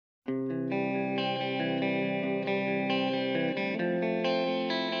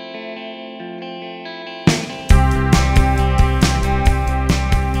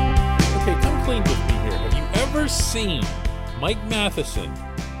ever seen Mike Matheson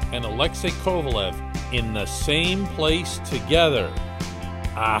and Alexei Kovalev in the same place together?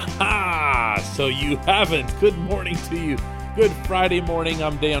 Aha! So you haven't. Good morning to you. Good Friday morning.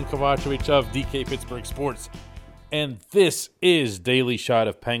 I'm Dejan Kovacevic of DK Pittsburgh Sports. And this is Daily Shot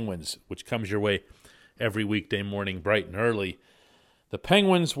of Penguins, which comes your way every weekday morning bright and early. The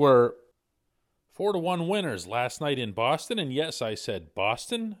Penguins were 4-1 winners last night in Boston. And yes, I said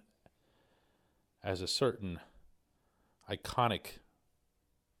Boston, as a certain iconic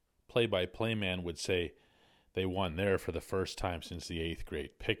play-by-play man would say, they won there for the first time since the 8th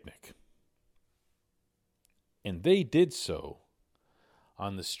grade picnic. And they did so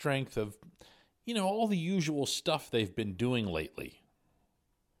on the strength of, all the usual stuff they've been doing lately.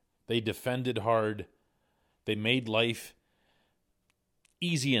 They defended hard. They made life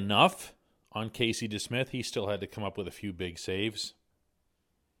easy enough on Casey DeSmith. He still had to come up with a few big saves.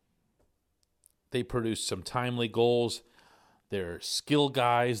 They produced some timely goals. Their skill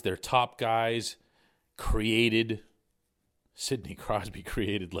guys, their top guys, created. Sidney Crosby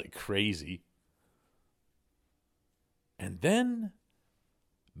created like crazy. And then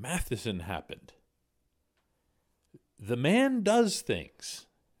Matheson happened. The man does things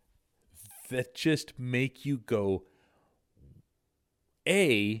that just make you go,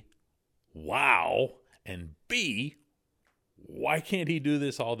 A, wow, and B, why can't he do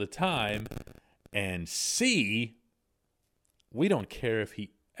this all the time? And C, we don't care if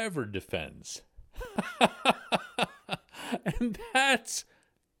he ever defends. And that's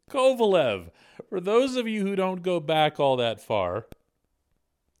Kovalev. For those of you who don't go back all that far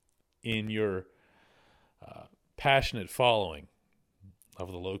in your passionate following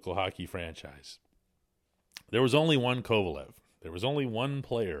of the local hockey franchise, there was only one Kovalev. There was only one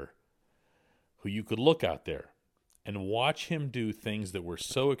player who you could look out there and watch him do things that were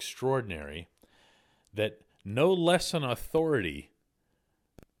so extraordinary that no less an authority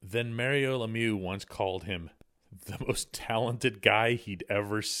than Mario Lemieux once called him the most talented guy he'd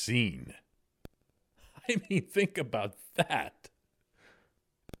ever seen. I mean, think about that.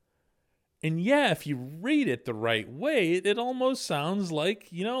 And yeah, if you read it the right way, it almost sounds like,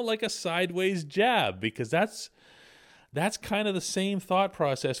 like a sideways jab, because that's kind of the same thought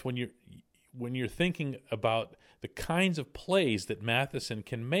process when you're thinking about the kinds of plays that Matheson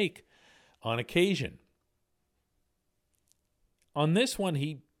can make on occasion. On this one,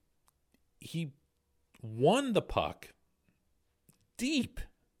 he won the puck deep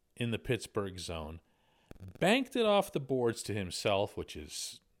in the Pittsburgh zone, banked it off the boards to himself, which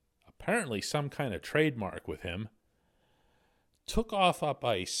is apparently some kind of trademark with him, took off up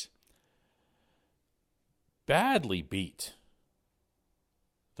ice, badly beat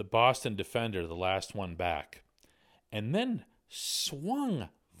the Boston defender, the last one back, and then swung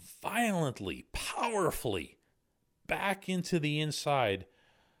violently, powerfully back into the inside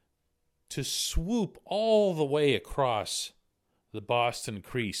to swoop all the way across the Boston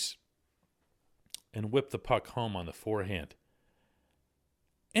crease and whip the puck home on the forehand.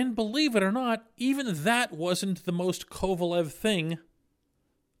 And believe it or not, even that wasn't the most Kovalev thing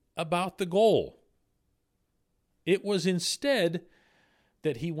about the goal. It was instead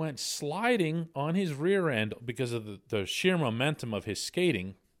that he went sliding on his rear end because of the sheer momentum of his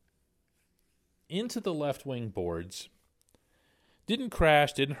skating into the left wing boards. Didn't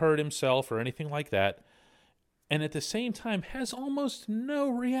crash, didn't hurt himself or anything like that. And at the same time has almost no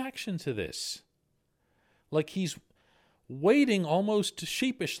reaction to this. Like he's waiting almost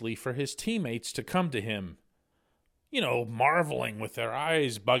sheepishly for his teammates to come to him, marveling with their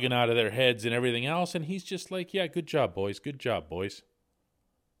eyes bugging out of their heads and everything else. And he's just like, yeah, good job, boys. Good job, boys.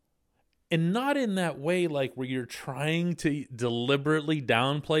 And not in that way like where you're trying to deliberately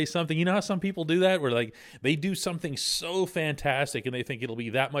downplay something. You know how some people do that? Where like they do something so fantastic and they think it'll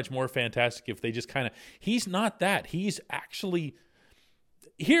be that much more fantastic if they just kind of... He's not that. He's actually...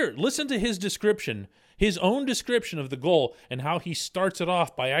 Here, listen to his description, his own description of the goal and how he starts it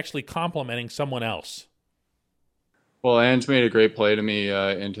off by actually complimenting someone else. Well, Ange made a great play to me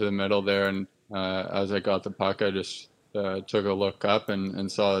into the middle there, and as I got the puck, I just took a look up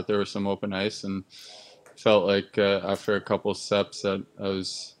and saw that there was some open ice, and felt like after a couple steps that I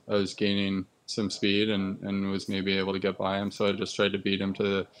was gaining some speed and was maybe able to get by him. So I just tried to beat him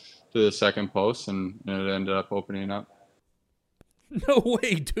to the second post, and it ended up opening up. No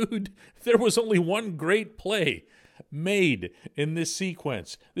way, dude. There was only one great play made in this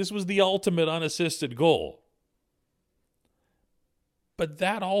sequence. This was the ultimate unassisted goal. But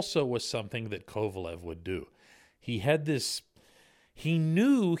that also was something that Kovalev would do. He had this, he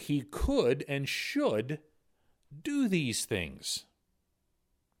knew he could and should do these things.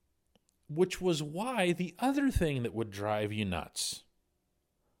 which was why the other thing that would drive you nuts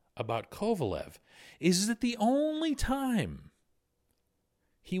about Kovalev is that the only time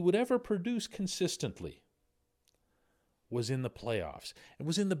he would ever produce consistently was in the playoffs. It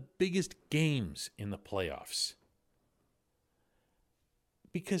was in the biggest games in the playoffs.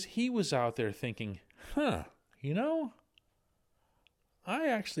 Because he was out there thinking, I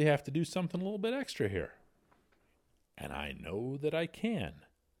actually have to do something a little bit extra here. And I know that I can.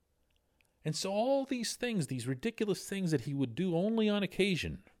 And so all these things, these ridiculous things that he would do only on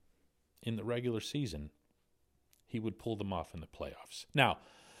occasion in the regular season, he would pull them off in the playoffs. Now,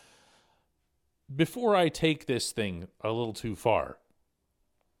 before I take this thing a little too far,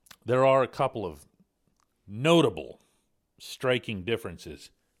 there are a couple of notable, striking differences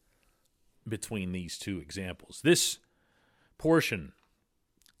between these two examples. This portion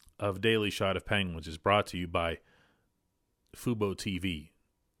of Daily Shot of Penguins is brought to you by Fubo TV.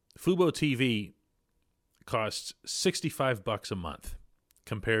 Fubo TV costs $65 a month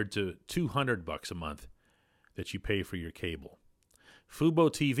compared to $200 a month that you pay for your cable.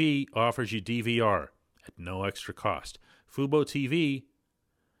 Fubo TV offers you DVR at no extra cost. Fubo TV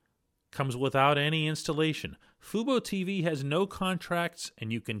comes without any installation. Fubo TV has no contracts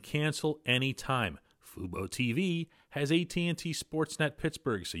and you can cancel anytime. Fubo TV has AT&T Sportsnet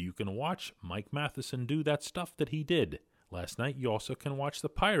Pittsburgh, so you can watch Mike Matheson do that stuff that he did. Last night, you also can watch the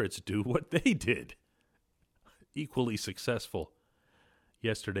Pirates do what they did. Equally successful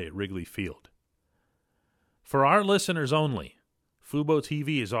yesterday at Wrigley Field. For our listeners only, Fubo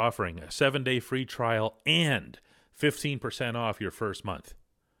TV is offering a 7-day free trial and 15% off your first month.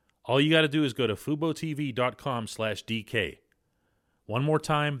 All you got to do is go to FuboTV.com/DK. One more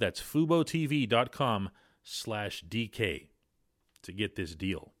time, that's FuboTV.com/DK to get this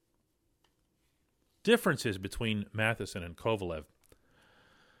deal. Differences between Matheson and Kovalev.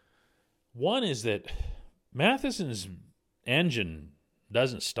 One is that Matheson's engine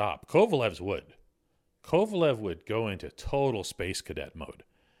doesn't stop. Kovalev's would. Kovalev would go into total space cadet mode,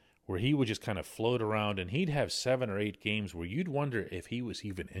 where he would just kind of float around, and he'd have 7 or 8 games where you'd wonder if he was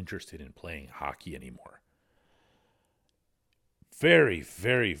even interested in playing hockey anymore. Very,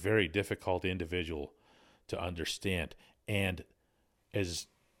 very, very difficult individual to understand. And as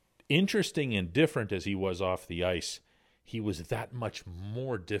interesting and different as he was off the ice, he was that much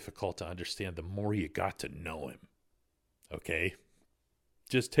more difficult to understand the more you got to know him. Okay?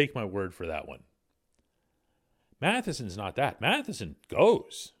 Just take my word for that one. Matheson's not that. Matheson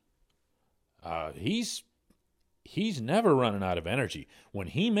goes. He's never running out of energy. When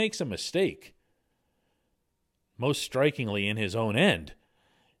he makes a mistake, most strikingly in his own end,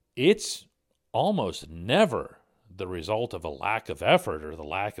 it's almost never the result of a lack of effort or the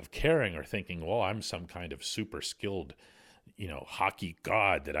lack of caring or thinking, well, I'm some kind of super skilled, hockey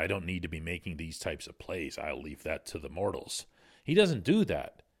god that I don't need to be making these types of plays. I'll leave that to the mortals. He doesn't do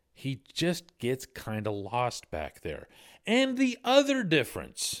that. He just gets kind of lost back there. And the other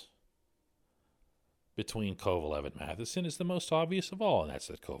difference between Kovalev and Matheson is the most obvious of all, and that's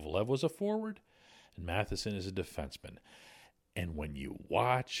that Kovalev was a forward and Matheson is a defenseman. And when you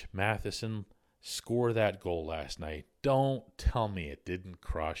watch Matheson score that goal last night, don't tell me it didn't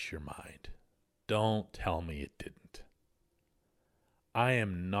cross your mind. Don't tell me it didn't. I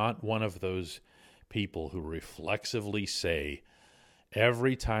am not one of those people who reflexively say,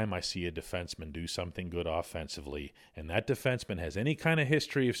 every time I see a defenseman do something good offensively, and that defenseman has any kind of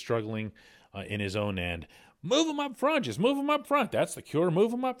history of struggling in his own end, move him up front. Just move him up front. That's the cure.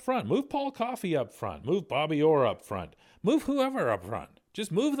 Move him up front. Move Paul Coffey up front. Move Bobby Orr up front. Move whoever up front.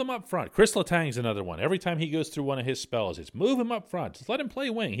 Just move them up front. Chris Letang's another one. Every time he goes through one of his spells, it's move him up front. Just let him play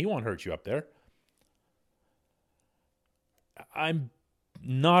wing. He won't hurt you up there. I'm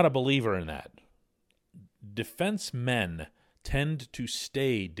not a believer in that. Defensemen tend to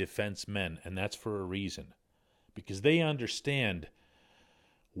stay defensemen, and that's for a reason. Because they understand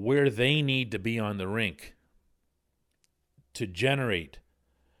where they need to be on the rink to generate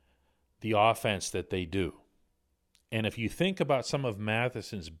the offense that they do. And if you think about some of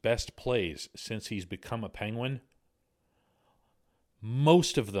Matheson's best plays since he's become a Penguin,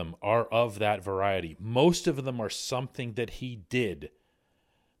 most of them are of that variety. Most of them are something that he did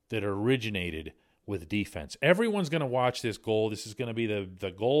that originated with defense. Everyone's going to watch this goal. This is going to be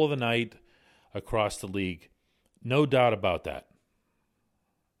the goal of the night across the league. No doubt about that.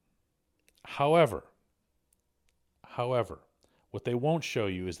 However, what they won't show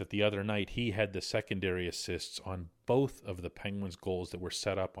you is that the other night he had the secondary assists on both of the Penguins' goals that were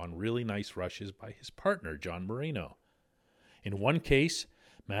set up on really nice rushes by his partner, John Marino. In one case,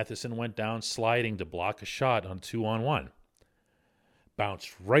 Matheson went down sliding to block a shot on 2-on-1.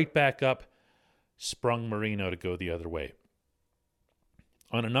 bounced right back up, sprung Marino to go the other way.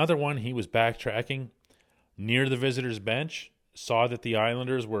 On another one, he was backtracking near the visitors' bench, saw that the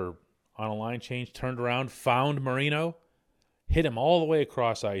Islanders were on a line change, turned around, found Marino, hit him all the way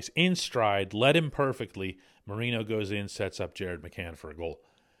across ice, in stride, led him perfectly. Marino goes in, sets up Jared McCann for a goal.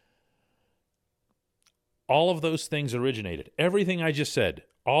 All of those things originated. Everything I just said,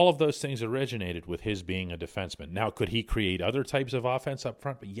 all of those things originated with his being a defenseman. Now, could he create other types of offense up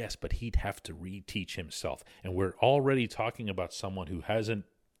front? But yes, but he'd have to reteach himself. And we're already talking about someone who hasn't,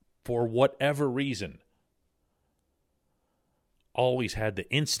 for whatever reason, always had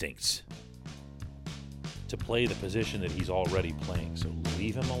the instincts to play the position that he's already playing. So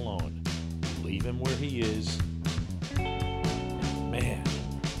leave him alone. Leave him where he is. Man,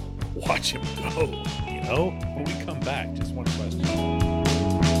 watch him go, you know? When we come back, just one question.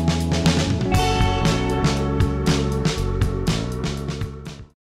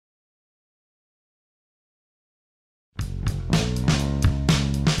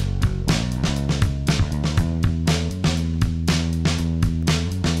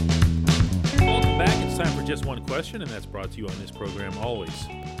 Just one question, and that's brought to you on this program always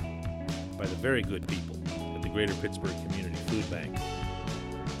by the very good people at the Greater Pittsburgh Community Food Bank.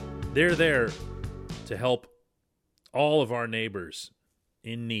 They're there to help all of our neighbors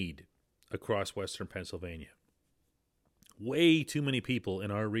in need across Western Pennsylvania. Way too many people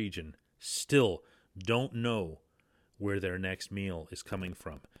in our region still don't know where their next meal is coming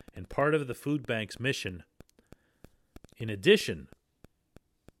from. And part of the food bank's mission, in addition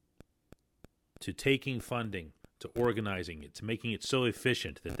to taking funding, to organizing it, to making it so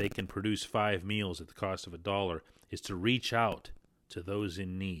efficient that they can produce 5 meals at the cost of $1, is to reach out to those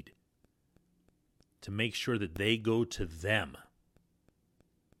in need, to make sure that they go to them.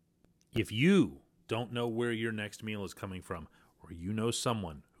 If you don't know where your next meal is coming from, or you know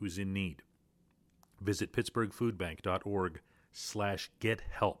someone who's in need, visit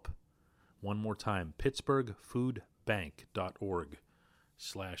pittsburghfoodbank.org/gethelp. One more time,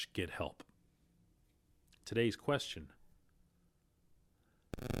 pittsburghfoodbank.org/gethelp. Today's question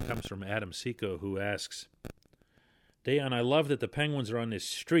comes from Adam Seco, who asks, Dayan, I love that the Penguins are on this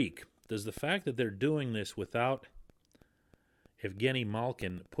streak. Does the fact that they're doing this without Evgeny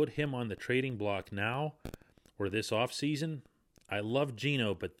Malkin put him on the trading block now or this offseason? I love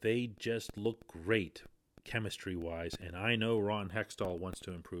Gino, but they just look great chemistry-wise, and I know Ron Hextall wants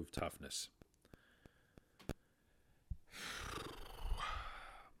to improve toughness.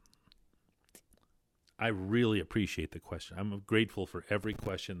 I really appreciate the question. I'm grateful for every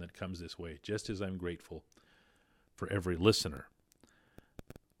question that comes this way, just as I'm grateful for every listener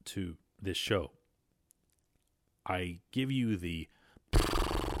to this show. I give you the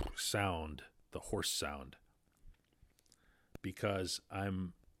sound, the horse sound, because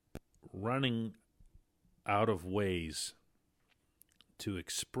I'm running out of ways to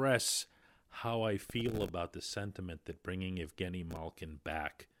express how I feel about the sentiment that bringing Evgeny Malkin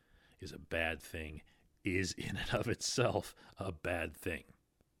back is a bad thing, is in and of itself a bad thing.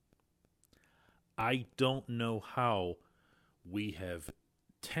 I don't know how we have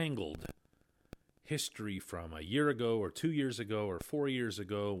tangled history from a year ago or 2 years ago or 4 years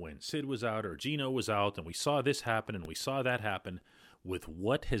ago when Sid was out or Gino was out and we saw this happen and we saw that happen with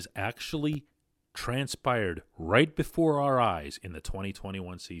what has actually transpired right before our eyes in the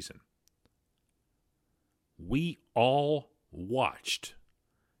 2021 season. We all watched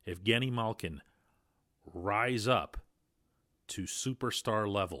Evgeny Malkin rise up to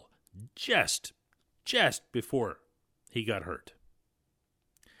superstar level just before he got hurt.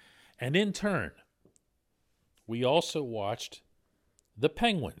 And in turn, we also watched the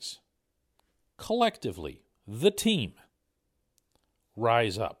Penguins, collectively, the team,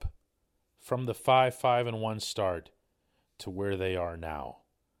 rise up from the 5-5-1 start to where they are now.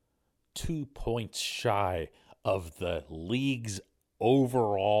 2 points shy of the league's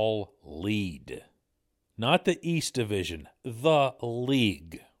overall lead. Not the East Division, the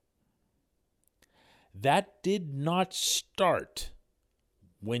league. That did not start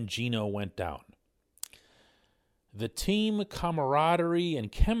when Gino went down. The team camaraderie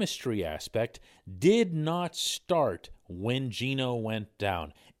and chemistry aspect did not start when Gino went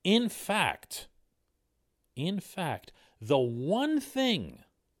down. In fact, the one trait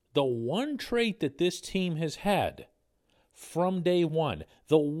that this team has had from day one,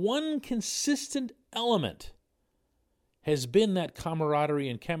 the one consistent element, has been that camaraderie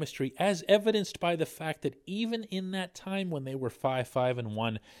and chemistry, as evidenced by the fact that even in that time when they were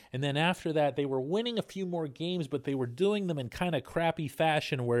 5-1, and then after that they were winning a few more games, but they were doing them in kind of crappy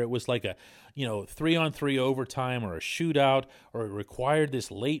fashion where it was like a 3-on-3 overtime or a shootout, or it required this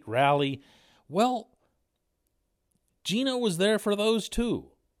late rally. Well, Gino was there for those too.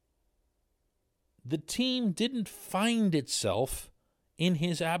 The team didn't find itself in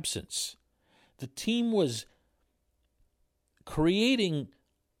his absence. The team was creating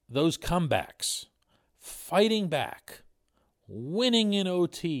those comebacks, fighting back, winning in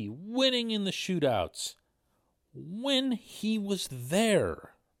OT, winning in the shootouts, when he was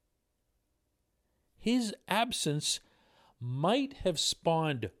there. His absence might have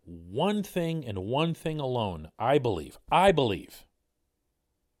spawned one thing and one thing alone, I believe.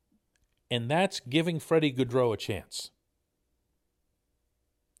 And that's giving Freddie Gaudreau a chance.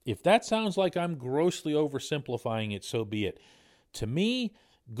 If that sounds like I'm grossly oversimplifying it, so be it. To me,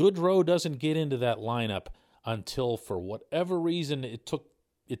 Gaudreau doesn't get into that lineup until, for whatever reason,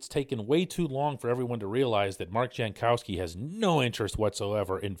 it's taken way too long for everyone to realize that Mark Jankowski has no interest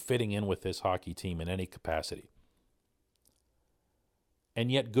whatsoever in fitting in with this hockey team in any capacity.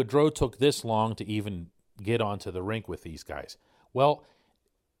 And yet Gaudreau took this long to even get onto the rink with these guys. Well,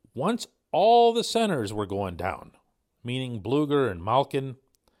 once all the centers were going down, meaning Blueger and Malkin,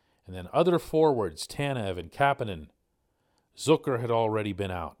 and then other forwards, Tanev and Kapanen, Zucker had already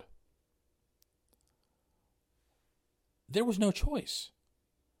been out. There was no choice.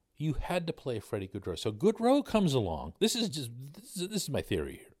 You had to play Freddie Gaudreau. So Gaudreau comes along. This is my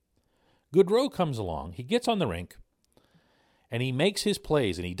theory here. Gaudreau comes along. He gets on the rink, and he makes his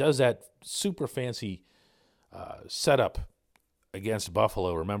plays, and he does that super fancy setup against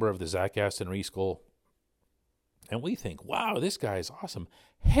Buffalo. Remember, of the Zach Aston Reese goal? And we think, wow, this guy is awesome.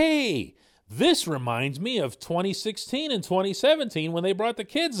 Hey, this reminds me of 2016 and 2017 when they brought the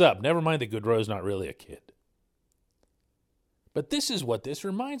kids up. Never mind that Gaudreau's not really a kid. But this is what this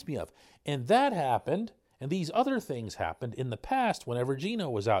reminds me of. And that happened, and these other things happened in the past whenever Gino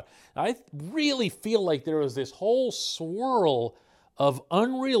was out. I really feel like there was this whole swirl of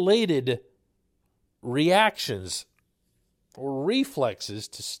unrelated reactions or reflexes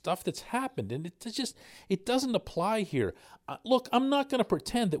to stuff that's happened, and it doesn't apply here. Look, I'm not going to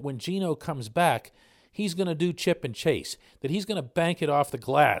pretend that when Gino comes back, he's going to do chip and chase, that he's going to bank it off the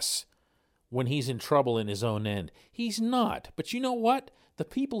glass when he's in trouble in his own end. He's not. But you know what? The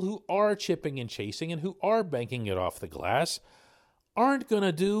people who are chipping and chasing and who are banking it off the glass aren't going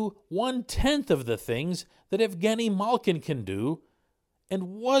to do 1/10 of the things that Evgeny Malkin can do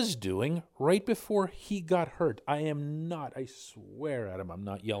and was doing right before he got hurt. I swear, Adam, I'm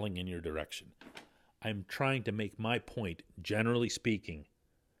not yelling in your direction. I'm trying to make my point, generally speaking,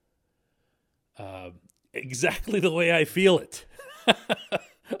 exactly the way I feel it.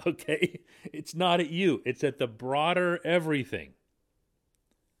 Okay? It's not at you. It's at the broader everything.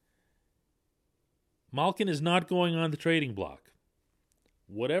 Malkin is not going on the trading block.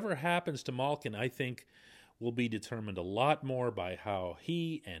 Whatever happens to Malkin, I think, will be determined a lot more by how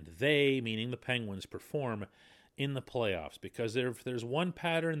he and they, meaning the Penguins, perform in the playoffs. Because if there's one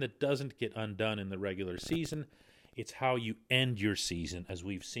pattern that doesn't get undone in the regular season, it's how you end your season, as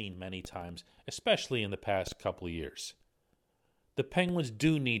we've seen many times, especially in the past couple of years. The Penguins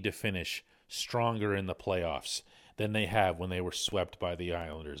do need to finish stronger in the playoffs than they have when they were swept by the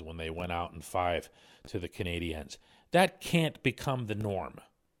Islanders, when they went out in 5 to the Canadiens. That can't become the norm.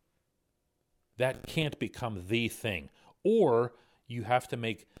 That can't become the thing. Or you have to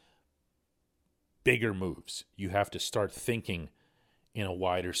make bigger moves. You have to start thinking in a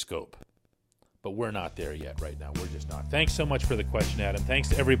wider scope. But we're not there yet right now. We're just not. Thanks so much for the question, Adam. Thanks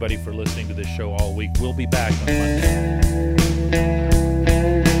to everybody for listening to this show all week. We'll be back on Monday.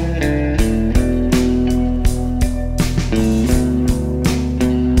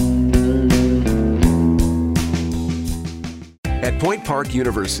 At Point Park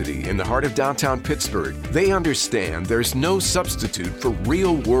University, in the heart of downtown Pittsburgh, they understand there's no substitute for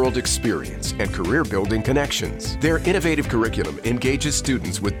real-world experience and career-building connections. Their innovative curriculum engages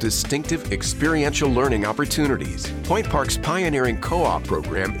students with distinctive experiential learning opportunities. Point Park's pioneering co-op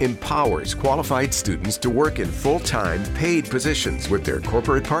program empowers qualified students to work in full-time, paid positions with their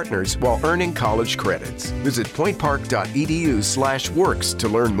corporate partners while earning college credits. Visit pointpark.edu/works to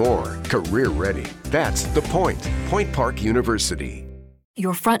learn more. Career ready. That's the point. Point Park University.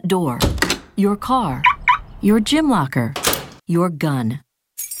 Your front door, your car, your gym locker, your gun.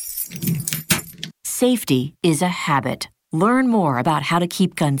 Safety is a habit. Learn more about how to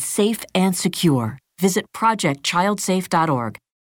keep guns safe and secure. Visit ProjectChildSafe.org.